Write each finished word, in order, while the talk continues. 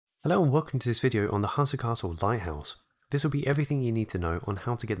Hello and welcome to this video on the Hustle Castle Lighthouse. This will be everything you need to know on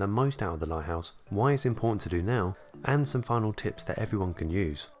how to get the most out of the lighthouse, why it's important to do now, and some final tips that everyone can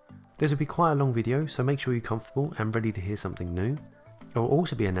use. This will be quite a long video, so make sure you're comfortable and ready to hear something new. I will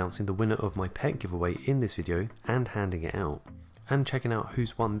also be announcing the winner of my pet giveaway in this video and handing it out, and checking out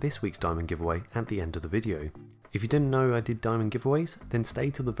who's won this week's diamond giveaway at the end of the video. If you didn't know I did diamond giveaways, then stay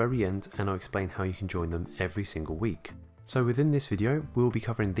till the very end and I'll explain how you can join them every single week. So within this video, we will be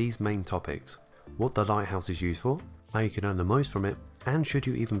covering these main topics: what the lighthouse is used for, how you can earn the most from it, and should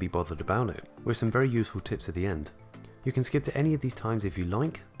you even be bothered about it, with some very useful tips at the end. You can skip to any of these times if you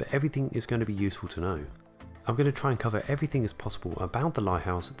like, but everything is going to be useful to know. I'm going to try and cover everything as possible about the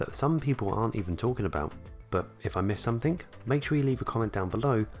lighthouse that some people aren't even talking about, but if I miss something, make sure you leave a comment down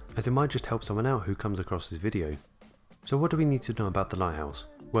below, as it might just help someone out who comes across this video. So what do we need to know about the lighthouse?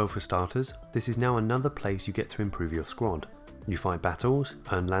 Well, for starters, this is now another place you get to improve your squad. You fight battles,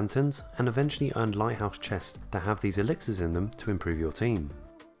 earn lanterns, and eventually earn lighthouse chests that have these elixirs in them to improve your team.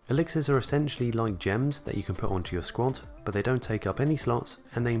 Elixirs are essentially like gems that you can put onto your squad, but they don't take up any slots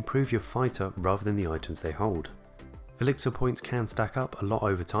and they improve your fighter rather than the items they hold. Elixir points can stack up a lot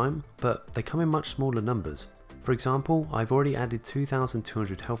over time, but they come in much smaller numbers. For example, I've already added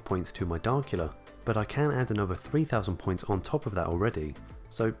 2,200 health points to my Darkula, but I can add another 3,000 points on top of that already.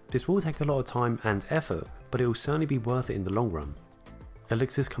 So this will take a lot of time and effort, but it will certainly be worth it in the long run.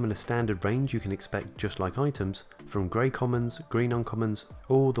 Elixirs come in a standard range you can expect just like items, from grey commons, green uncommons,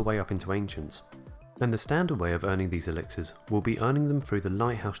 all the way up into ancients. And the standard way of earning these elixirs will be earning them through the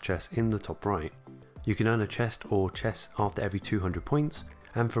lighthouse chest in the top right. You can earn a chest or chests after every 200 points,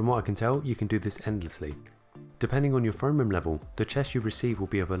 and from what I can tell you can do this endlessly. Depending on your throne room level, the chests you receive will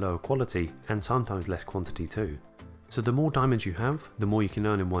be of a lower quality and sometimes less quantity too. So the more diamonds you have, the more you can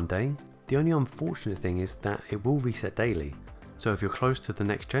earn in one day. The only unfortunate thing is that it will reset daily. So if you're close to the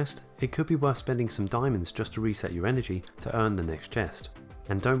next chest, it could be worth spending some diamonds just to reset your energy to earn the next chest.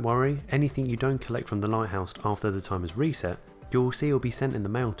 And don't worry, anything you don't collect from the lighthouse after the time is reset, you'll see it will be sent in the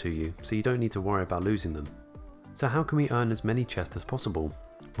mail to you, so you don't need to worry about losing them. So how can we earn as many chests as possible?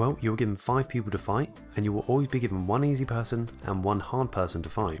 Well, you're given 5 people to fight, and you will always be given 1 easy person and 1 hard person to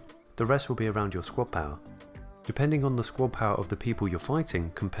fight. The rest will be around your squad power. Depending on the squad power of the people you're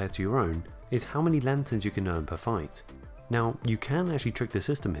fighting compared to your own, is how many lanterns you can earn per fight. Now, you can actually trick the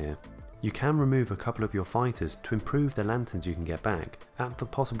system here. You can remove a couple of your fighters to improve the lanterns you can get back, at the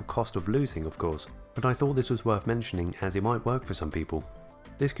possible cost of losing of course, but I thought this was worth mentioning as it might work for some people.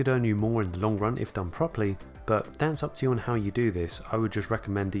 This could earn you more in the long run if done properly, but that's up to you on how you do this. I would just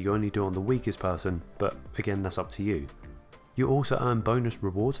recommend that you only do it on the weakest person, but again that's up to you. You also earn bonus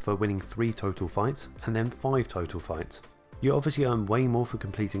rewards for winning 3 total fights and then 5 total fights. You obviously earn way more for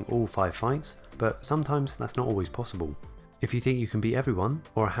completing all 5 fights, but sometimes that's not always possible. If you think you can beat everyone,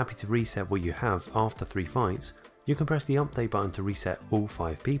 or are happy to reset what you have after 3 fights, you can press the update button to reset all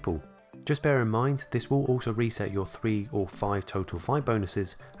 5 people. Just bear in mind, this will also reset your 3 or 5 total fight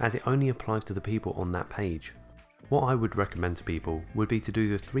bonuses, as it only applies to the people on that page. What I would recommend to people would be to do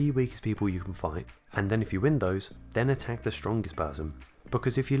the 3 weakest people you can fight, and then if you win those, then attack the strongest person.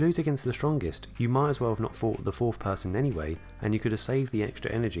 Because if you lose against the strongest, you might as well have not fought the 4th person anyway, and you could have saved the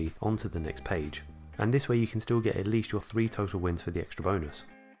extra energy onto the next page. And this way you can still get at least your 3 total wins for the extra bonus.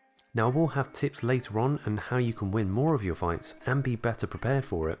 Now I will have tips later on on how you can win more of your fights and be better prepared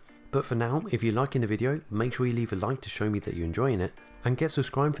for it, but for now, if you're liking the video, make sure you leave a like to show me that you're enjoying it, and get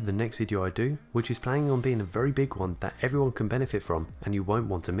subscribed for the next video I do, which is planning on being a very big one that everyone can benefit from and you won't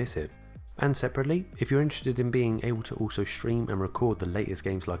want to miss it. And separately, if you're interested in being able to also stream and record the latest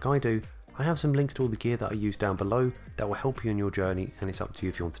games like I do, I have some links to all the gear that I use down below that will help you in your journey, and it's up to you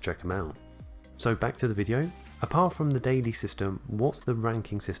if you want to check them out. So back to the video. Apart from the daily system, what's the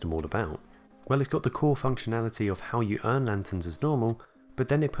ranking system all about? Well, it's got the core functionality of how you earn lanterns as normal, but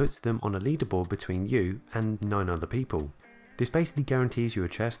then it puts them on a leaderboard between you and 9 other people. This basically guarantees you a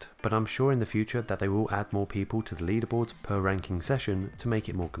chest, but I'm sure in the future that they will add more people to the leaderboards per ranking session to make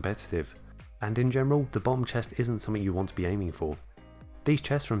it more competitive. And in general, the bottom chest isn't something you want to be aiming for. These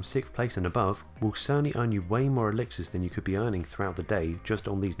chests from 6th place and above will certainly earn you way more elixirs than you could be earning throughout the day just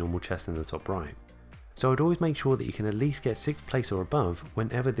on these normal chests in the top right. So I'd always make sure that you can at least get 6th place or above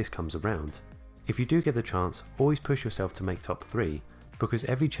whenever this comes around. If you do get the chance, always push yourself to make top 3, because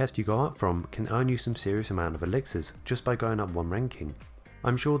every chest you go up from can earn you some serious amount of elixirs just by going up 1 ranking.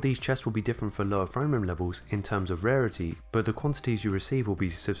 I'm sure these chests will be different for lower throne room levels in terms of rarity, but the quantities you receive will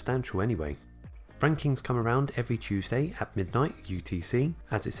be substantial anyway. Rankings come around every Tuesday at midnight UTC,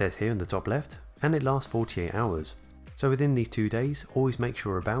 as it says here in the top left, and it lasts 48 hours. So within these 2 days, always make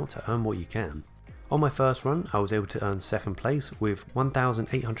sure you're about to earn what you can. On my first run I was able to earn second place with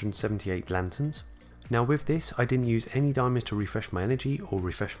 1,878 lanterns. Now with this I didn't use any diamonds to refresh my energy or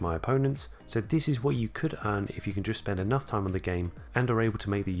refresh my opponents, so this is what you could earn if you can just spend enough time on the game and are able to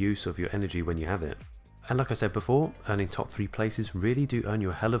make the use of your energy when you have it. And like I said before, earning top 3 places really do earn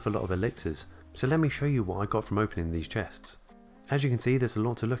you a hell of a lot of elixirs, so let me show you what I got from opening these chests. As you can see, there's a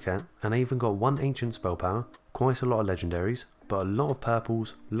lot to look at, and I even got 1 ancient spell power, quite a lot of legendaries, but a lot of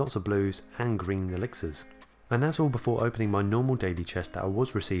purples, lots of blues and green elixirs. And that's all before opening my normal daily chest that I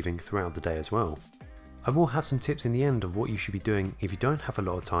was receiving throughout the day as well. I will have some tips in the end of what you should be doing if you don't have a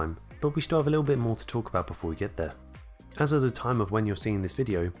lot of time, but we still have a little bit more to talk about before we get there. As of the time of when you're seeing this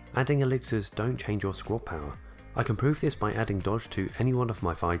video, adding elixirs don't change your squad power. I can prove this by adding dodge to any one of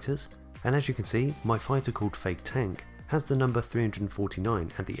my fighters, and as you can see, my fighter called Fake Tank has the number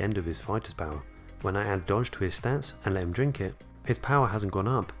 349 at the end of his fighter's power. When I add dodge to his stats and let him drink it, his power hasn't gone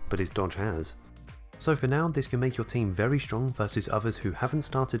up, but his dodge has. So for now, this can make your team very strong versus others who haven't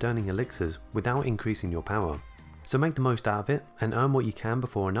started earning elixirs without increasing your power. So make the most out of it and earn what you can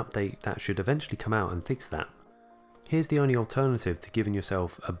before an update that should eventually come out and fix that. Here's the only alternative to giving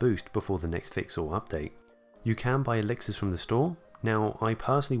yourself a boost before the next fix or update. You can buy elixirs from the store. Now I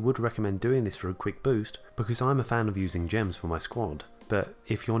personally would recommend doing this for a quick boost because I'm a fan of using gems for my squad. But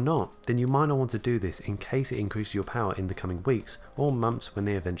if you're not, then you might not want to do this in case it increases your power in the coming weeks or months when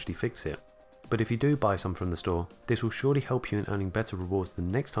they eventually fix it. But if you do buy some from the store, this will surely help you in earning better rewards the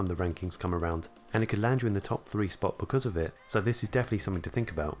next time the rankings come around, and it could land you in the top 3 spot because of it, so this is definitely something to think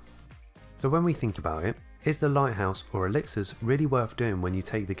about. So when we think about it, is the lighthouse or elixirs really worth doing when you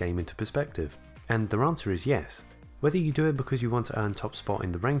take the game into perspective? And the answer is yes. Whether you do it because you want to earn top spot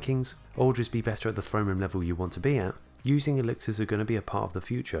in the rankings, or just be better at the throne room level you want to be at, using elixirs are going to be a part of the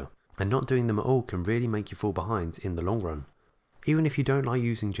future, and not doing them at all can really make you fall behind in the long run. Even if you don't like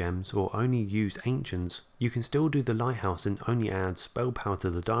using gems or only use ancients, you can still do the lighthouse and only add spell power to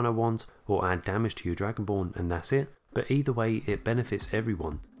the dino wands or add damage to your dragonborn and that's it, but either way it benefits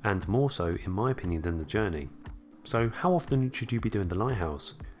everyone, and more so in my opinion than the journey. So how often should you be doing the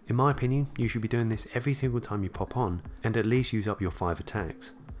lighthouse? In my opinion, you should be doing this every single time you pop on and at least use up your 5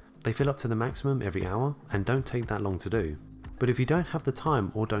 attacks. They fill up to the maximum every hour and don't take that long to do. But if you don't have the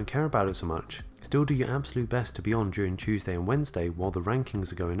time or don't care about it so much, still do your absolute best to be on during Tuesday and Wednesday while the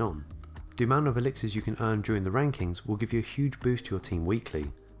rankings are going on. The amount of elixirs you can earn during the rankings will give you a huge boost to your team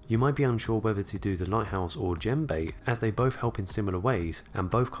weekly. You might be unsure whether to do the lighthouse or gem bait as they both help in similar ways and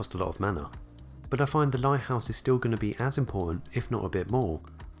both cost a lot of mana. But I find the lighthouse is still going to be as important, if not a bit more.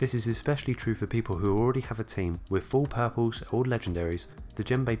 This is especially true for people who already have a team with full purples or legendaries. The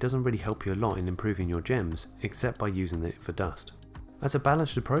gem bait doesn't really help you a lot in improving your gems, except by using it for dust. As a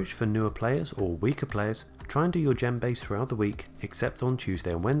balanced approach for newer players or weaker players, try and do your gem base throughout the week except on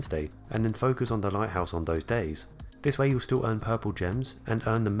Tuesday and Wednesday, and then focus on the lighthouse on those days. This way you'll still earn purple gems and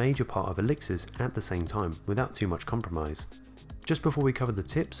earn the major part of elixirs at the same time without too much compromise. Just before we cover the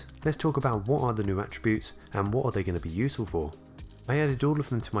tips, let's talk about what are the new attributes and what are they going to be useful for. I added all of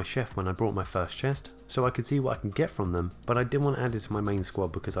them to my chef when I brought my first chest, so I could see what I can get from them, but I didn't want to add it to my main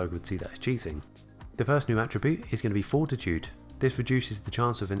squad because I would see that as cheating. The first new attribute is going to be Fortitude. This reduces the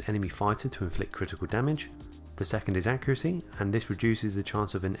chance of an enemy fighter to inflict critical damage. The second is Accuracy, and this reduces the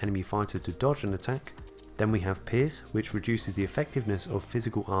chance of an enemy fighter to dodge an attack. Then we have Pierce, which reduces the effectiveness of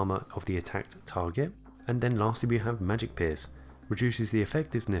physical armor of the attacked target. And then lastly we have Magic Pierce, reduces the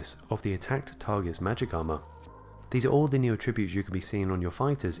effectiveness of the attacked target's magic armor. These are all the new attributes you could be seeing on your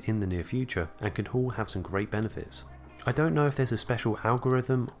fighters in the near future and can all have some great benefits. I don't know if there's a special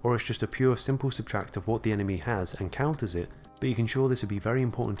algorithm or it's just a pure simple subtract of what the enemy has and counters it, but you can sure this would be very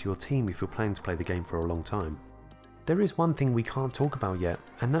important to your team if you're planning to play the game for a long time. There is one thing we can't talk about yet,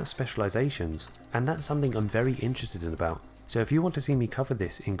 and that's specializations, and that's something I'm very interested in about, so if you want to see me cover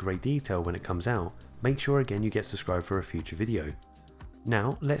this in great detail when it comes out, make sure again you get subscribed for a future video.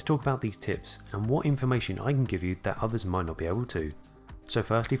 Now let's talk about these tips and what information I can give you that others might not be able to. So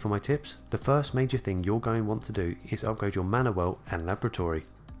firstly for my tips, the first major thing you're going to want to do is upgrade your mana well and laboratory.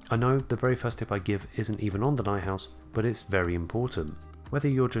 I know the very first tip I give isn't even on the lighthouse, but it's very important. Whether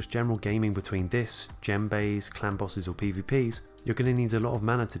you're just general gaming between this, gem bays, clan bosses or PvPs, you're going to need a lot of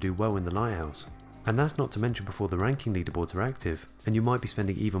mana to do well in the lighthouse. And that's not to mention before the ranking leaderboards are active, and you might be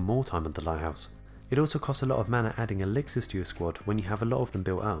spending even more time at the lighthouse. It also costs a lot of mana adding elixirs to your squad when you have a lot of them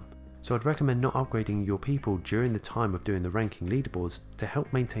built up, so I'd recommend not upgrading your people during the time of doing the ranking leaderboards to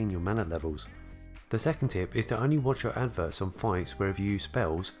help maintain your mana levels. The second tip is to only watch your adverts on fights wherever you use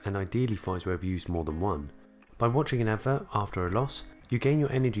spells, and ideally fights wherever you use more than one. By watching an advert after a loss, you gain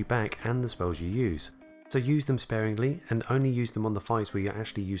your energy back and the spells you use. So use them sparingly and only use them on the fights where you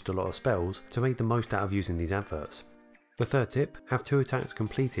actually used a lot of spells to make the most out of using these adverts. The third tip, have 2 attacks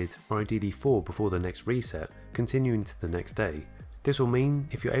completed, or ideally 4 before the next reset, continuing to the next day. This will mean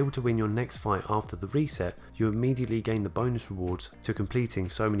if you're able to win your next fight after the reset, you immediately gain the bonus rewards to completing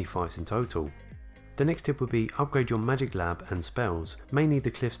so many fights in total. The next tip would be upgrade your magic lab and spells, mainly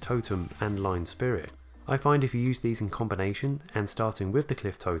the Cliff's Totem and Line Spirit. I find if you use these in combination and starting with the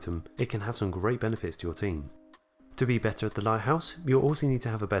Cliff Totem, it can have some great benefits to your team. To be better at the Lighthouse, you'll also need to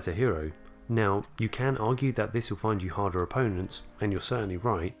have a better hero. Now, you can argue that this will find you harder opponents, and you're certainly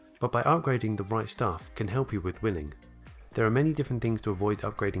right, but by upgrading the right stuff can help you with winning. There are many different things to avoid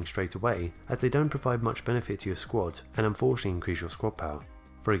upgrading straight away, as they don't provide much benefit to your squad and unfortunately increase your squad power.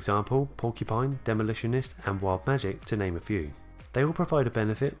 For example, Porcupine, Demolitionist and Wild Magic, to name a few. They all provide a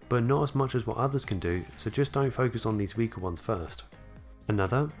benefit, but not as much as what others can do, so just don't focus on these weaker ones first.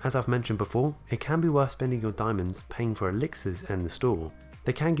 Another, as I've mentioned before, it can be worth spending your diamonds paying for elixirs and the store.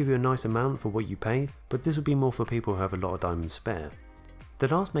 They can give you a nice amount for what you pay, but this would be more for people who have a lot of diamonds spare. The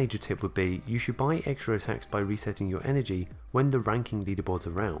last major tip would be you should buy extra attacks by resetting your energy when the ranking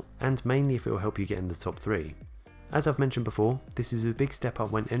leaderboards are out, and mainly if it will help you get in the top 3. As I've mentioned before, this is a big step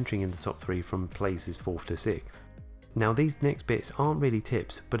up when entering in the top 3 from places 4th to 6th. Now these next bits aren't really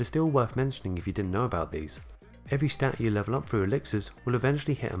tips, but are still worth mentioning if you didn't know about these. Every stat you level up through elixirs will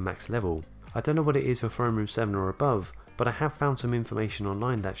eventually hit a max level. I don't know what it is for Throne Room 7 or above, but I have found some information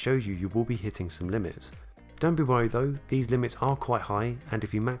online that shows you will be hitting some limits. Don't be worried though, these limits are quite high, and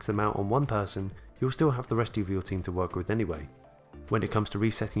if you max them out on one person, you'll still have the rest of your team to work with anyway. When it comes to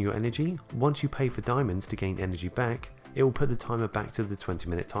resetting your energy, once you pay for diamonds to gain energy back, it will put the timer back to the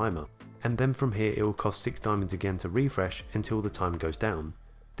 20-minute timer, and then from here it will cost 6 diamonds again to refresh until the timer goes down.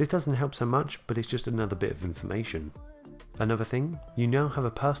 This doesn't help so much, but it's just another bit of information. Another thing, you now have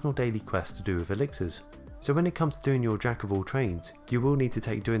a personal daily quest to do with elixirs, so when it comes to doing your jack of all trades, you will need to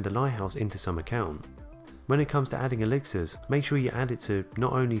take doing the Lighthouse into some account. When it comes to adding elixirs, make sure you add it to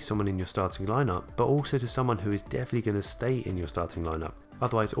not only someone in your starting lineup, but also to someone who is definitely going to stay in your starting lineup,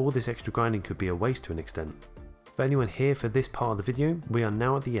 otherwise all this extra grinding could be a waste to an extent. For anyone here for this part of the video, we are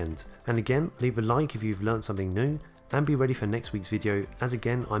now at the end, and again leave a like if you've learned something new, and be ready for next week's video, as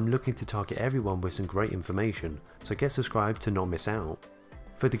again I'm looking to target everyone with some great information, so get subscribed to not miss out.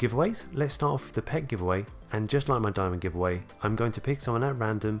 For the giveaways, let's start off with the pet giveaway, and just like my diamond giveaway, I'm going to pick someone at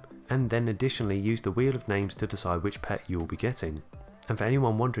random and then additionally use the wheel of names to decide which pet you will be getting. And for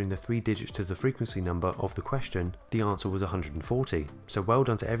anyone wondering the 3 digits to the frequency number of the question, the answer was 140, so well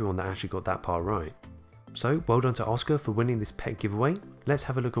done to everyone that actually got that part right. So well done to Oscar for winning this pet giveaway. Let's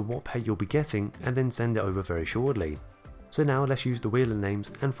have a look at what pet you'll be getting and then send it over very shortly. So now let's use the wheel of names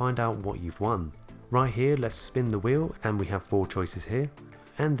and find out what you've won. Right here, let's spin the wheel and we have 4 choices here.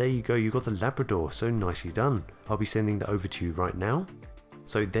 And there you go, you got the Labrador, so nicely done. I'll be sending that over to you right now.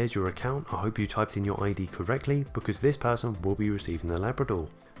 So there's your account, I hope you typed in your ID correctly because this person will be receiving the Labrador.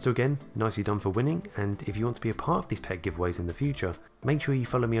 So again, nicely done for winning, and if you want to be a part of these pet giveaways in the future, make sure you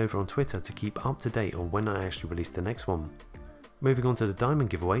follow me over on Twitter to keep up to date on when I actually release the next one. Moving on to the diamond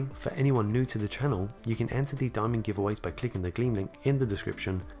giveaway, for anyone new to the channel, you can enter these diamond giveaways by clicking the Gleam link in the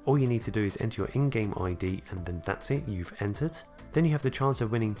description. All you need to do is enter your in-game ID and then that's it, you've entered. Then you have the chance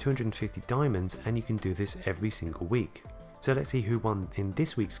of winning 250 diamonds and you can do this every single week. So let's see who won in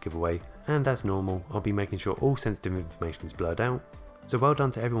this week's giveaway, and as normal, I'll be making sure all sensitive information is blurred out. So well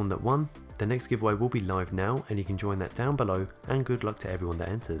done to everyone that won. The next giveaway will be live now and you can join that down below, and good luck to everyone that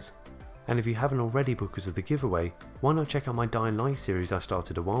enters. And if you haven't already because of the giveaway, why not check out my Dying Light series I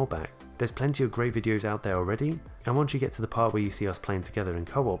started a while back. There's plenty of great videos out there already, and once you get to the part where you see us playing together in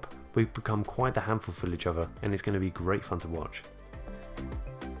co-op, we've become quite the handful for each other and it's going to be great fun to watch.